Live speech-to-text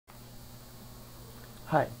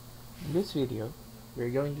Hi, in this video, we're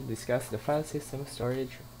going to discuss the file system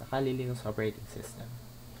storage of the Kali Linux operating system.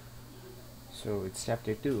 So it's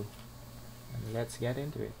chapter 2, and let's get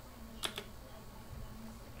into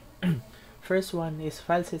it. First one is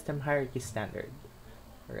File System Hierarchy Standard,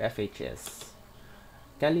 or FHS.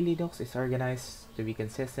 Kali Linux is organized to be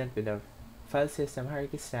consistent with the File System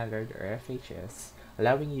Hierarchy Standard, or FHS,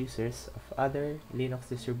 allowing users of other Linux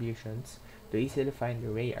distributions to easily find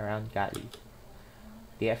their way around Kali.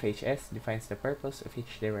 The FHS defines the purpose of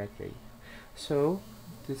each directory. So,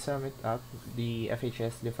 to sum it up, the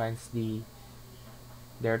FHS defines the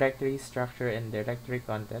directory structure and directory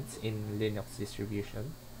contents in Linux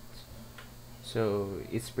distribution. So,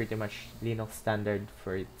 it's pretty much Linux standard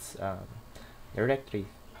for its directory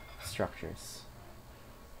structures.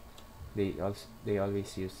 They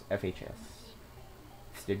always use FHS.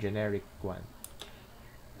 It's the generic one.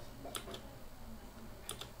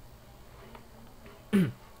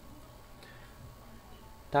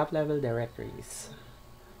 Top level directories.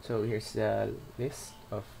 So here's the list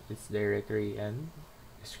of its directory and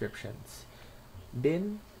descriptions.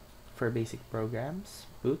 Bin for basic programs,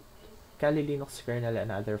 boot, Kali Linux kernel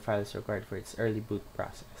and other files required for its early boot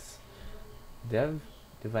process. Dev,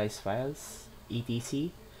 device files,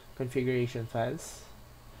 etc, configuration files.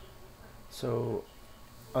 So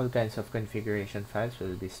all kinds of configuration files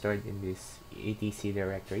will be stored in this etc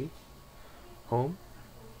directory. Home,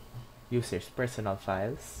 users' personal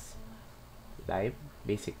files, lib,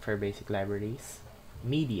 basic libraries,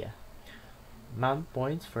 media, mount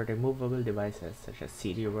points for removable devices such as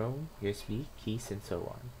CD-ROM, USB, keys, and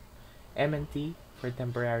so on, MNT for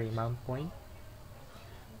temporary mount point,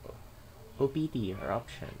 OPT or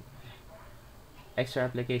option, extra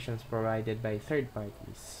applications provided by third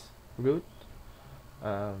parties, root,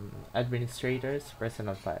 administrators'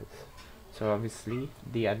 personal files. So obviously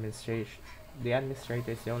the administrator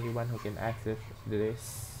is the only one who can access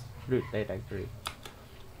this root directory.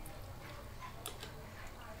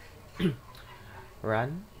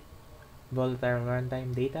 Run, volatile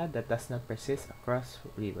runtime data that does not persist across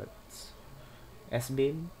reboots.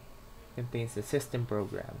 SBIN contains the system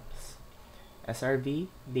programs. SRV,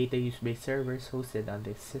 data used by servers hosted on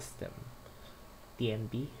this system.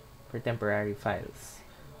 TMP, for temporary files.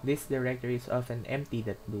 This directory is often emptied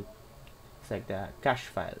at boot. It's like the cache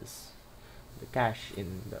files. The cache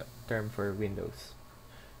in the term for Windows.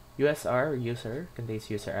 USR, user, contains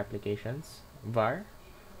user applications. var,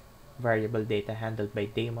 variable data handled by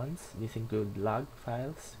daemons. These include log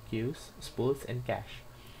files, queues, spools, and cache.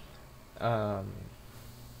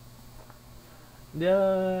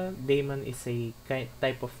 The daemon is a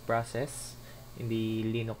type of process in the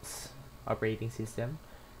Linux operating system,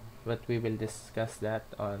 but we will discuss that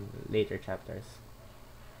on later chapters.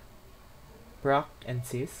 Proc and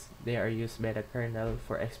sys, they are used by the kernel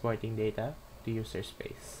for exporting data to user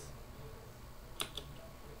space.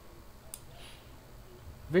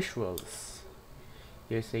 Visuals.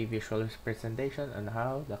 Here's a visual representation on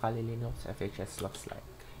how the Kali Linux FHS looks like.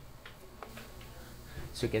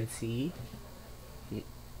 So you can see,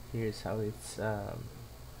 here's how it's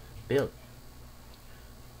built.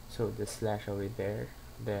 So the slash over there,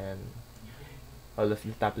 then all of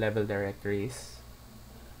the top level directories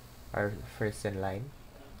are first in line.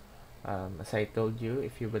 As I told you,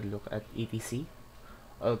 if you would look at etc,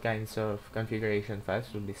 all kinds of configuration files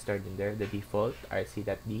will be stored in there. The default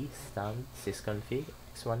rc.d, stamp, sysconfig,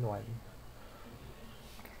 x11.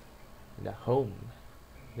 The home,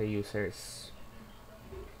 the users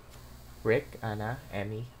Rick, Anna,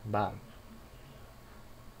 Emmy, Bob.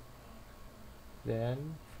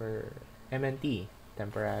 Then for MNT,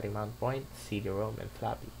 temporary mount point, CD-ROM, and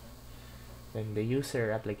floppy. Then the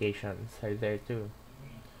user applications are there too.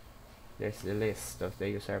 There's the list of the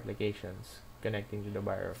user applications connecting to the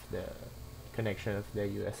bar of the connection of the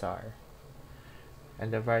USR.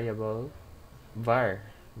 And the variable var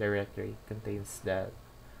directory contains that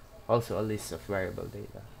also a list of variable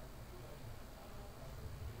data.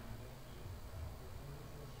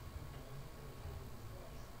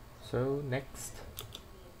 So next,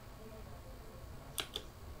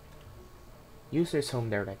 user's home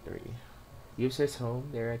directory. User's home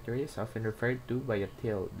directory is often referred to by a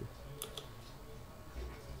tilde.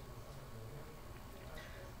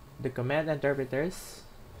 The command interpreters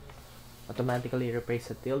automatically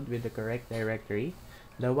replace a tilde with the correct directory,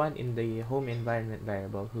 the one in the home environment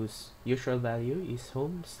variable whose usual value is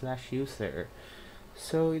home/user.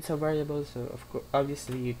 So it's a variable, so of course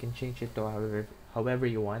obviously you can change it to however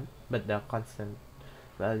you want, but the constant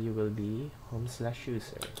value will be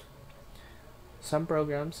home/user. Some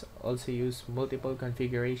programs also use multiple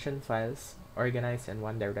configuration files organized in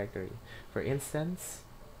one directory. For instance,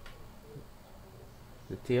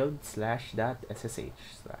 the ~/.ssh/.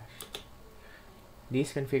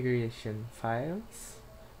 These configuration files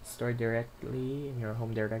stored directly in your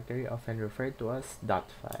home directory, often referred to as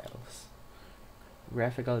 .files.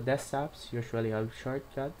 Graphical desktops usually have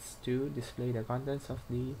shortcuts to display the contents of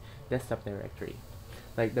the desktop directory.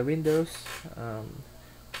 Like the Windows,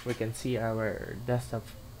 we can see our desktop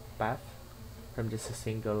path from just a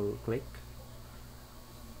single click.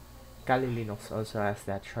 Kali Linux also has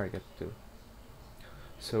that shortcut too,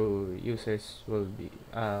 so users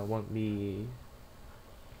won't be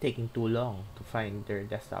taking too long to find their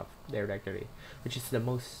desktop directory, which is the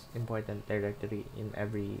most important directory in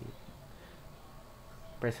every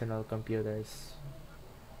personal computers.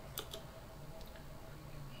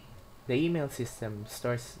 The email system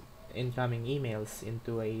stores incoming emails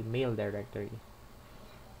into a mail directory.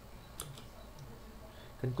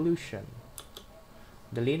 Conclusion: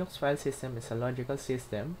 the Linux file system is a logical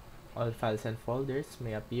system. All files and folders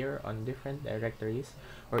may appear on different directories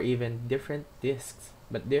or even different disks,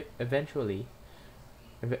 but eventually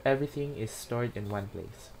everything is stored in one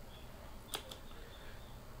place.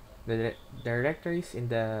 The directories in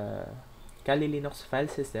the Kali Linux file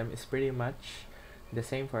system is pretty much the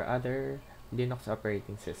same for other Linux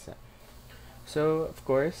operating system. So of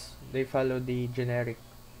course they follow the generic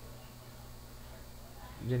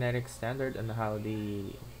standard on how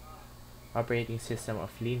the operating system of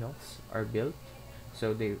Linux are built.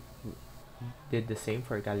 So they did the same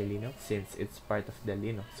for Kali Linux since it's part of the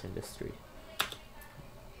Linux industry.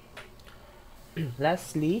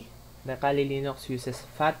 Lastly, the Kali Linux uses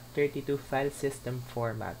FAT32 file system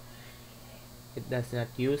format. It does not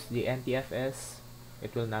use the NTFS.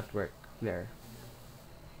 It will not work there.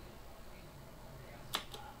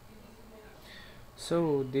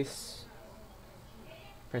 So this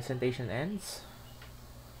presentation ends.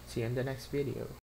 See you in the next video.